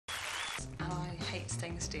fast and I hate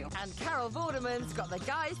staying still. And Carol Vorderman's got the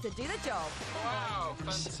guys to do the job. Wow,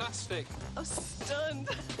 fantastic. I'm stunned.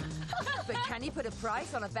 But can you put a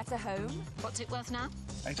price on a better home? What's it worth now?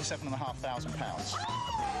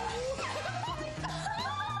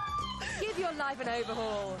 £87,500. Give your life an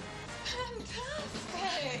overhaul.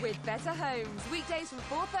 Fantastic. With Better Homes, weekdays from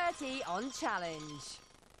 4:30 on Challenge.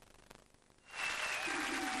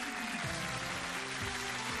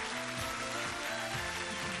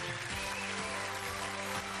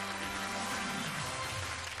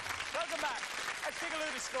 Welcome back. Let's take a look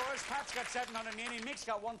at the scores. Pat's got 780, Mick's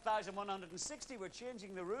got 1,160. We're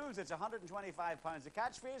changing the rules. It's £125 a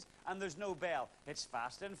catchphrase, and there's no bell. It's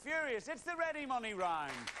fast and furious. It's the ready money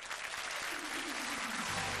round.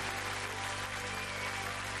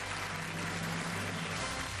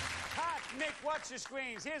 Pat, Mick, watch your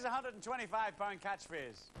screens. Here's a £125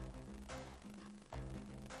 catchphrase.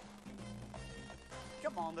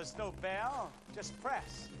 Come on, there's no bell. Just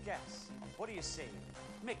press. Guess. What do you see?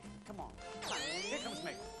 Mick, come on. Here comes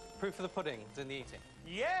Mick. Proof of the pudding is in the eating.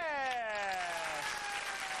 Yes!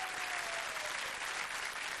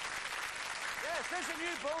 Yes, there's a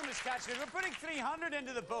new bonus catchphrase. We're putting 300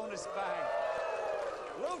 into the bonus bag.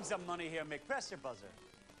 Loads of money here, Mick. Press your buzzer.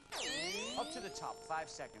 Up to the top. 5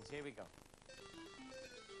 seconds. Here we go.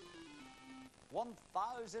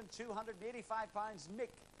 £1,285. Mick.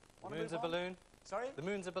 The moon's a balloon. Sorry? The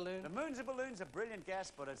moon's a balloon. The moon's a balloon's a brilliant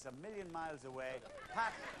guess, but it's a million miles away.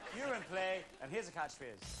 Pat, you're in play, and here's a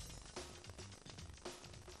catchphrase.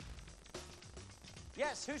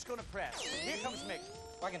 Yes, who's going to press? Here comes Mick.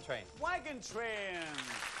 Wagon train. Wagon train.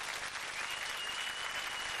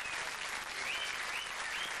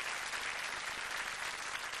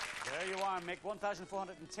 There you are, Mick.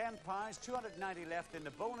 £1,410, 290 left in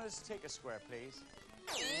the bonus. Take a square, please.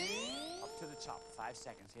 Up to the top. 5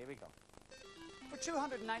 seconds. Here we go. For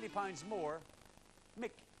 £290 more,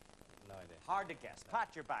 Mick. No idea. Hard to guess.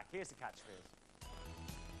 Pat, you're back. Here's the catchphrase.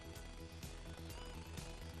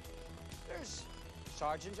 There's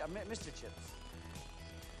Sergeant, Mr. Chips.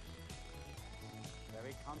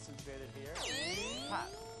 Very concentrated here. Pat.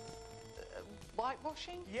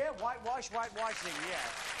 Whitewashing? Yeah, whitewashing, yeah.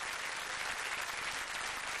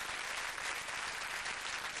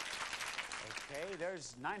 Okay,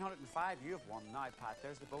 there's 905. You have won now, Pat.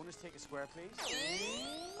 There's the bonus. Take a square, please.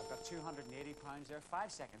 I've got £280 there. 5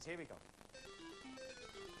 seconds. Here we go.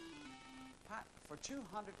 Pat, for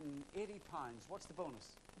 £280, what's the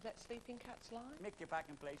bonus? Let sleeping cats lie? Mick, you're back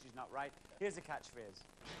in place. She's not right. Here's the catchphrase.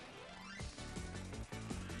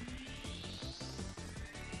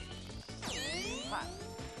 Pat.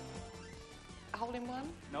 A hole in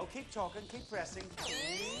one? No, keep talking. Keep pressing.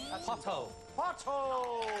 That's Pothole.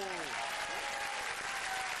 Pothole!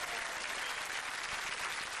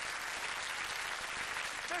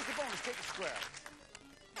 There's the bonus. Take a square.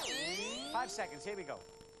 5 seconds. Here we go.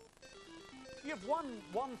 You've won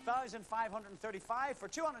 1,535 for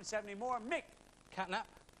 270 more. Mick. Catnap.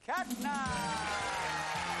 Catnap!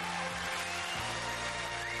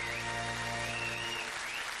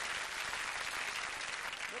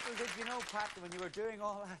 Little did you know, Pat, when you were doing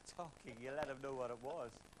all that talking, you let him know what it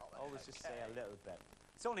was. Always just say a little bit.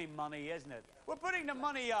 It's only money, isn't it? We're putting the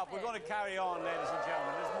money up. We're going to carry on, ladies and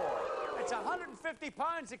gentlemen. There's more. It's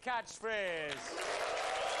 £150 a catchphrase.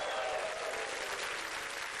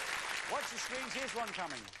 Watch your screens. Here's one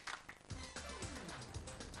coming.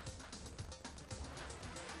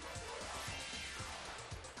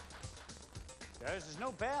 There's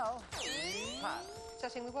no bell. Pat.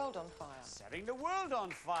 Setting the world on fire. Setting the world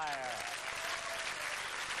on fire.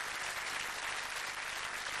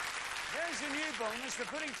 There's a new bonus. We're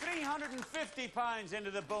putting £350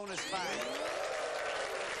 into the bonus bag.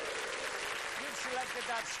 You've selected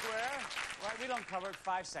that square. Right, we'll uncover it.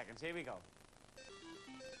 5 seconds. Here we go.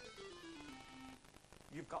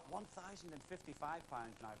 You've got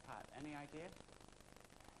 £1,055 now, Pat. Any idea?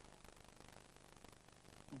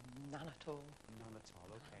 None at all. None at all,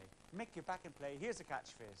 OK. Mick, you're back in play. Here's the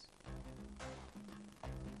catchphrase.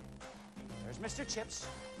 There's Mr. Chips.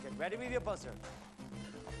 Get ready with your buzzer.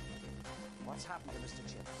 What's happened to Mr.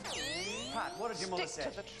 Chips? Pat, what did your mother say?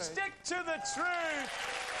 Stick to the truth. Stick to the truth!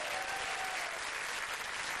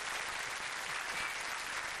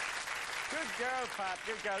 Good girl, Pat.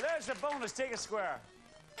 Good girl. There's the bonus. Take a square.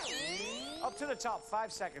 Up to the top.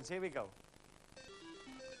 5 seconds. Here we go.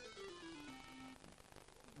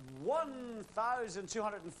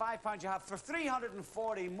 £1,205 you have for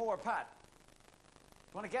 340 more. Pat,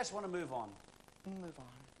 you want to guess or want to move on? Move on.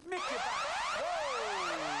 Mick, you're back. Whoa!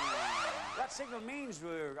 That signal means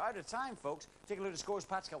we're out of time, folks. Take a look at the scores.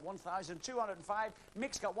 Pat's got 1,205.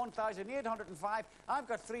 Mick's got 1,805. I've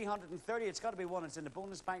got 330. It's got to be one. It's in the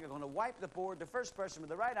bonus bank. I'm going to wipe the board. The first person with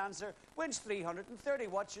the right answer wins 330.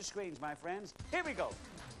 Watch your screens, my friends. Here we go.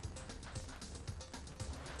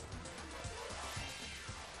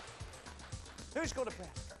 Who's going to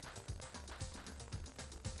press?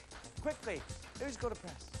 Quickly. Who's going to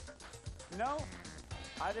press? No?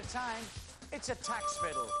 Out of time. It's a tax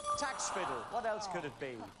fiddle. Tax fiddle. What else could it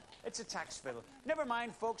be? It's a tax fiddle. Never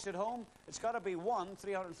mind, folks at home. It's got to be one.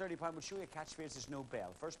 £330. We'll show you a catchphrase. There's no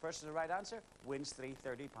bell. First person to the right answer wins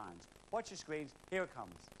 £330. Watch your screens. Here it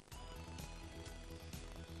comes.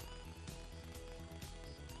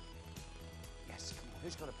 Yes, come on.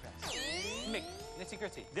 Who's going to press? Mick. Nitty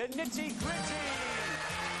gritty. The nitty gritty.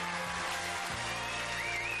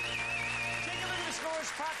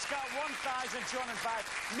 Scores. Pat's got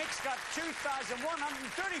 1,205. Mick's got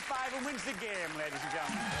 2,135 and wins the game, ladies and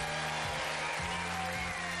gentlemen.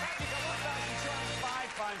 Pat, you got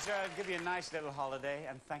 1,205 pounds. I'll give you a nice little holiday,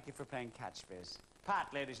 and thank you for playing Catchphrase.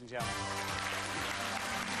 Pat, ladies and gentlemen.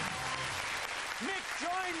 Mick,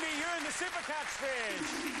 join me. You're in the Super Catchphrase.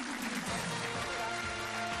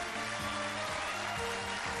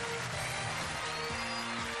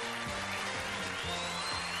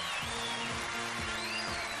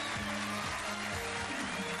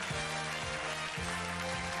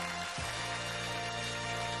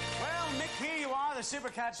 Here you are, the Super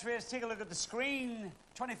Catchphrase. Take a look at the screen.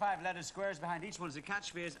 25 lettered squares behind each one is a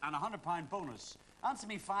catchphrase and a £100 bonus. Answer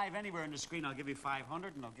me 5 anywhere on the screen, I'll give you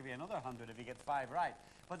 500, and I'll give you another 100 if you get 5 right.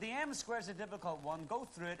 But the M square's a difficult one. Go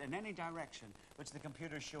through it in any direction, which the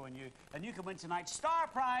computer's showing you, and you can win tonight's star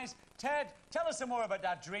prize. Ted, tell us some more about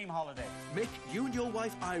that dream holiday. Mick, you and your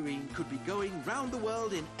wife Irene could be going round the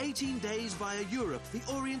world in 18 days via Europe, the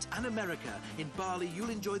Orient and America. In Bali,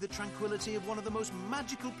 you'll enjoy the tranquility of one of the most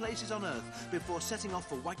magical places on Earth before setting off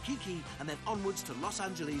for Waikiki and then onwards to Los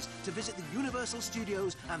Angeles to visit the Universal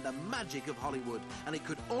Studios and the magic of Hollywood. And it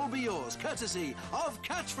could all be yours, courtesy of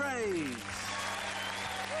Catchphrase.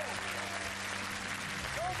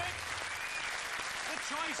 Go, Mick. The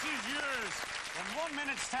choice is yours. In 1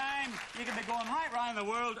 minute's time, you can be going right round the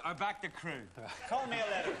world or back to crew. Call me a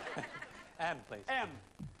letter. M, please. M.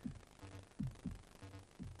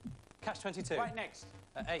 Catch 22. Right next.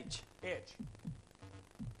 H. H.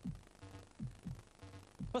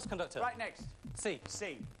 Bus conductor. Right next. C.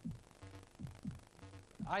 C.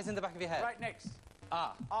 Eyes in the back of your head. Right next.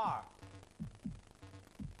 R. R.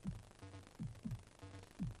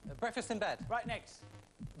 Breakfast in bed. Right next.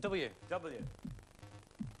 W. W.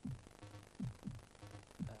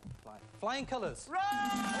 Fly. Flying colours. Right! You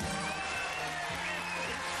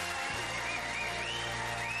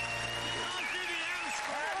can't do the M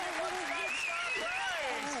square. You want that star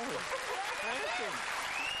prize.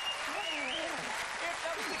 If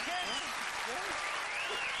that was the case.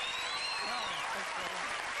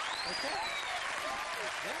 Okay.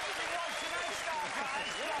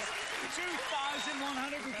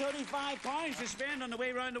 £2,135 to spend on the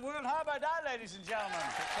way around the world. How about that, ladies and gentlemen?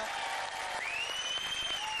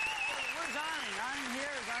 Where's Irene? Irene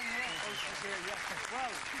here? Is Irene here? Oh, she's here, yeah.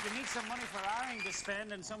 Well, you need some money for Irene to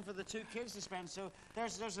spend and some for the 2 kids to spend, so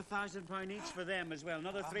there's £1,000 each for them as well.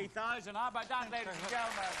 Another 3,000. How about that, ladies and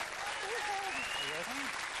gentlemen?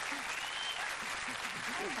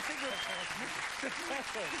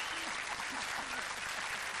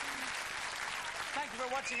 Thank you for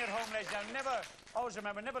watching at home, ladies and gentlemen. Always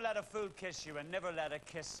remember, never let a fool kiss you and never let a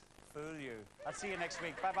kiss fool you. I'll see you next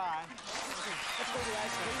week. Bye-bye. Let's go to the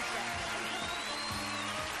ice cream shop.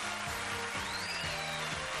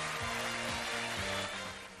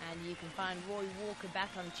 And you can find Roy Walker back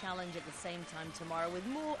on Challenge at the same time tomorrow with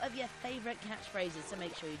more of your favourite catchphrases, so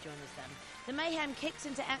make sure you join us then. The mayhem kicks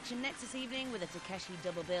into action next this evening with a Takeshi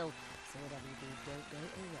double bill. So whatever you do, don't go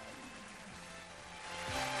away.